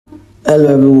Hello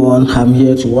everyone, I'm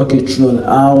here to walk you through on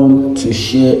how to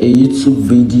share a YouTube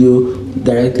video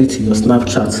directly to your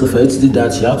Snapchat. So for you to do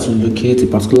that, you have to locate a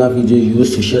particular video you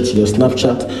use to share to your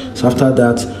Snapchat. So after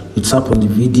that, you tap on the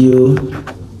video,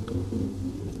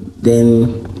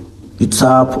 then you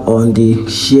tap on the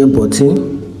share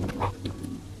button,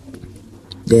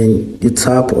 then you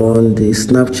tap on the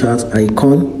Snapchat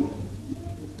icon,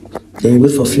 then you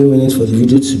wait for a few minutes for the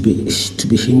video to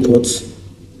be imported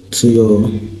to your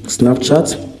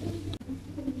Snapchat.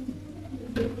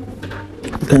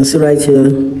 You can see right here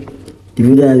the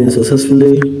video has been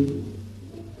successfully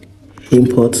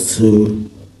imported to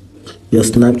your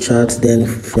Snapchat. Then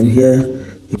from here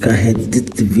you can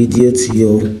edit the video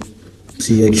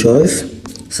to your choice.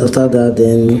 So after that,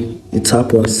 then you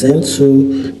tap on send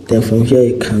to. Then from here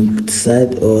you can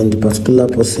decide on the particular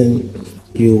person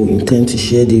you intend to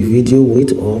share the video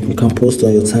with, or you can post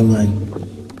on your timeline.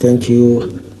 Thank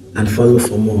you and follow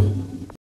for more.